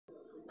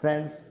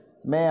Friends,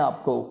 मैं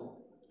आपको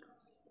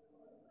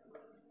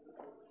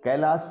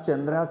कैलाश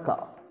चंद्रा का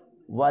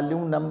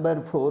वॉल्यूम नंबर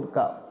 4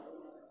 का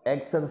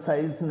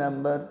एक्सरसाइज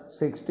नंबर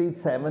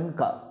 67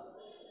 का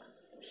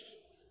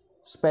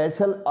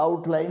स्पेशल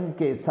आउटलाइन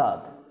के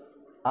साथ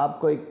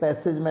आपको एक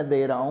पैसेज में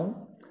दे रहा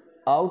हूँ।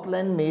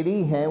 आउटलाइन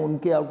मेरी है,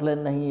 उनकी आउटलाइन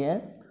नहीं है।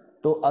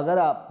 तो अगर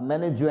आप,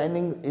 मैंने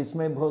ज्वाइनिंग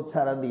इसमें बहुत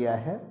सारा दिया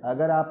है,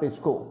 अगर आप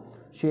इसको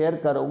शेयर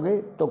करोगे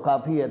तो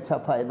काफ़ी अच्छा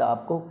फ़ायदा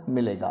आपको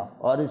मिलेगा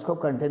और इसको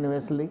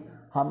कंटिन्यूसली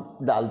हम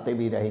डालते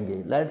भी रहेंगे।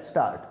 Let's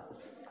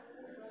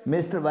start.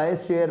 Mister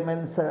vice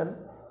chairman sir,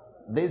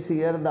 this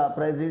year the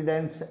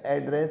presidents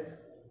address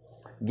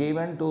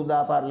given to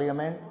the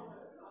parliament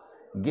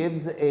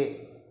gives a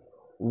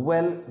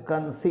well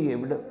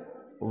conceived,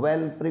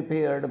 well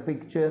prepared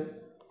picture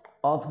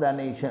of the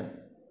nation.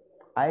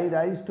 I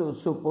rise to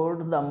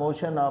support the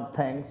motion of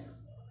thanks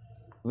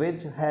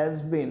which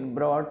has been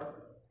brought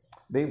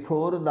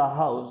before the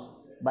House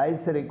by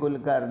Sri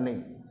Kulkarni.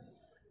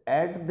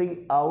 At the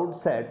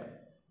outset,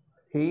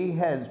 he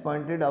has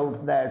pointed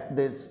out that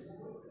this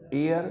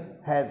year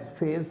has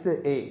faced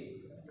a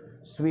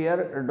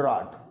severe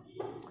drought.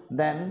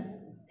 Then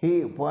he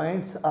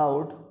points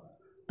out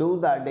to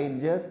the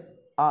danger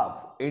of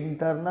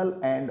internal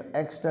and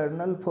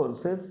external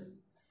forces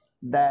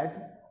that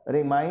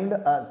remind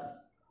us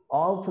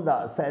of the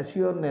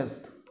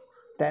secessionist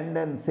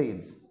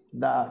tendencies,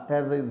 the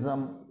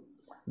terrorism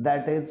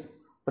that is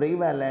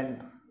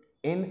prevalent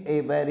in a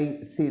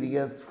very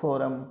serious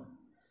forum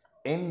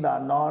in the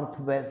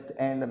northwest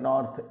and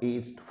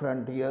northeast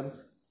frontiers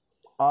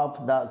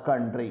of the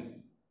country.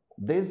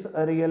 This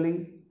really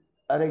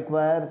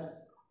requires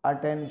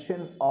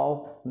attention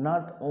of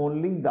not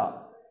only the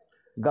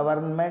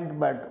government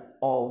but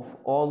of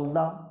all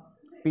the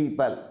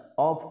people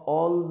of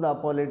all the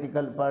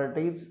political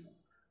parties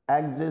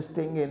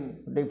existing in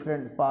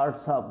different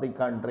parts of the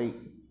country.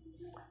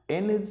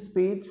 In his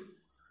speech,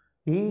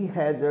 he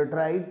has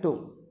tried to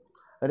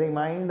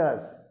remind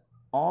us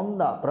on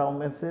the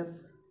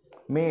promises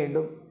made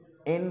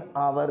in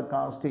our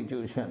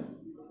Constitution.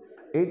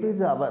 It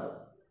is our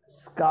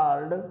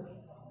sacred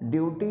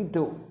duty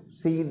to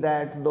see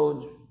that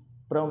those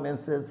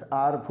promises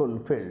are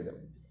fulfilled.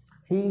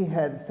 He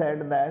has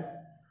said that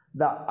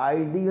the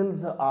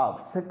ideals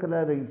of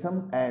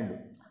secularism and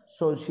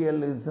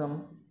socialism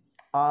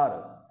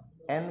are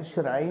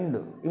enshrined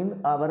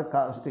in our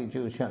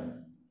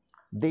Constitution.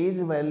 These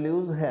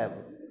values have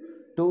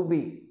to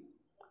be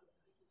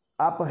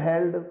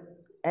upheld,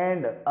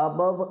 and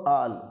above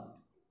all,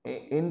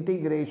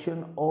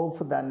 integration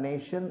of the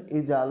nation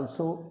is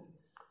also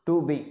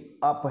to be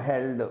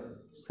upheld.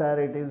 Sir,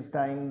 it is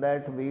time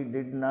that we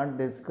did not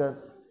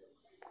discuss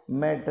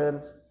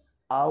matters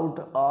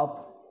out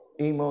of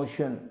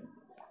emotion.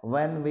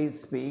 When we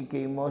speak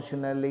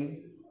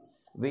emotionally,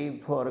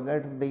 we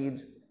forget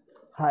these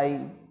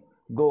high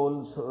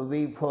goals,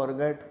 we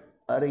forget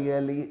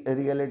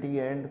reality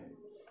and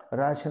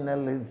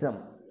rationalism.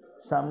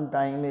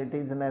 Sometimes it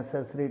is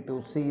necessary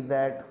to see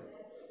that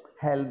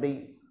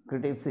healthy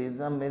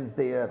criticism is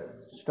there.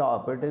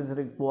 Stop. It is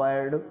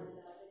required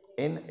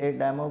in a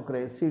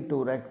democracy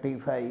to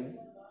rectify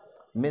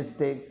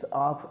mistakes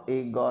of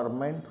a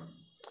government.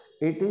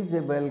 It is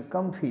a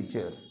welcome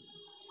feature.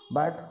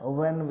 But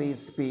when we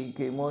speak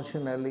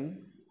emotionally,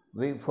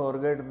 we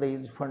forget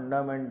these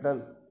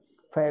fundamental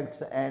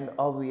facts and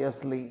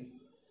obviously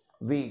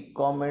we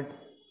commit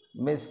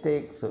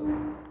mistakes.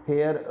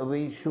 Here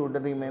we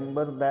should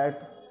remember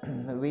that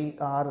we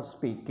are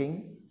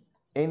speaking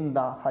in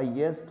the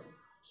highest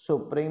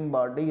supreme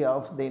body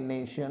of the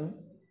nation,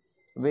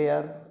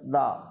 where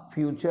the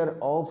future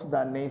of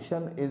the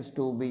nation is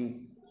to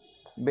be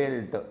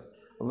built.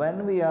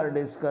 When we are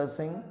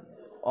discussing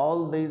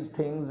all these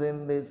things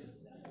in this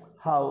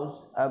house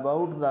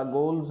about the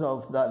goals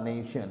of the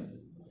nation,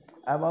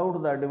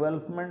 about the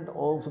development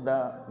of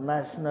the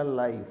national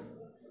life,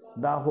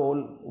 the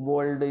whole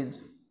world is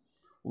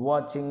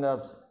watching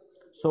us.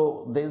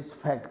 So this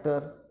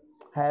factor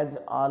has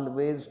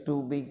always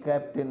to be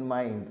kept in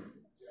mind.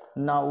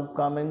 Now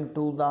coming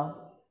to the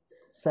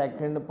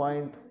second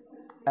point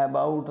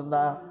about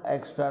the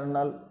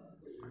external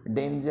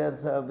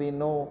dangers, we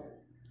know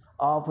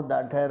of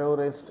the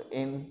terrorists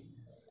in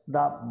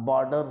the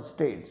border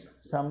states.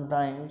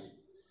 Sometimes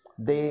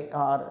they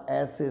are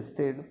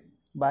assisted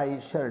by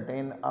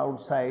certain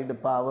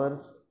outside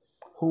powers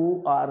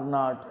who are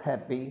not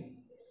happy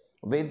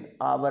with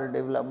our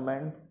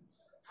development.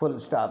 Full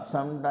stop.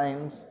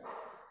 Sometimes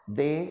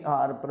they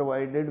are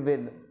provided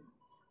with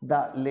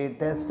the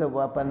latest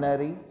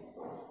weaponry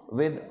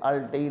with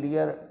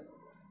ulterior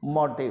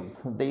motives.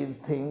 These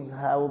things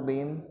have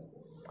been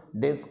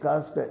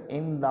discussed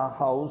in the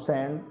House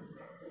and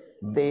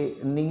they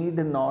need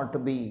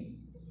not be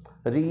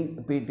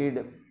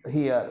repeated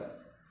here.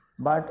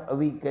 But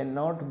we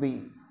cannot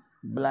be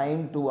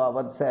blind to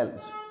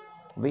ourselves.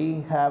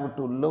 We have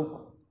to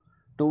look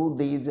to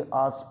these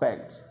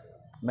aspects.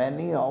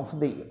 Many of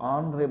the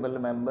honorable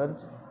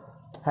members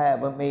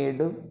have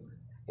made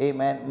a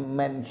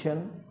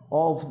mention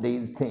of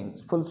these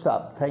things. Full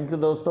stop. Thank you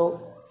दोस्तों.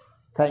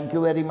 Thank you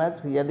very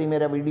much. यदि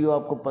मेरा video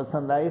आपको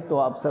पसंद आए तो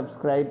आप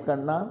subscribe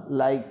करना,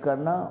 like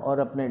करना और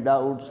अपने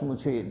डाउट्स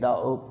मुझे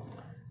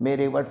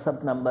मेरे व्हाट्सएप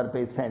नंबर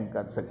पे सेंड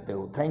कर सकते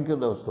हो। थैंक यू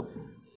दोस्तों।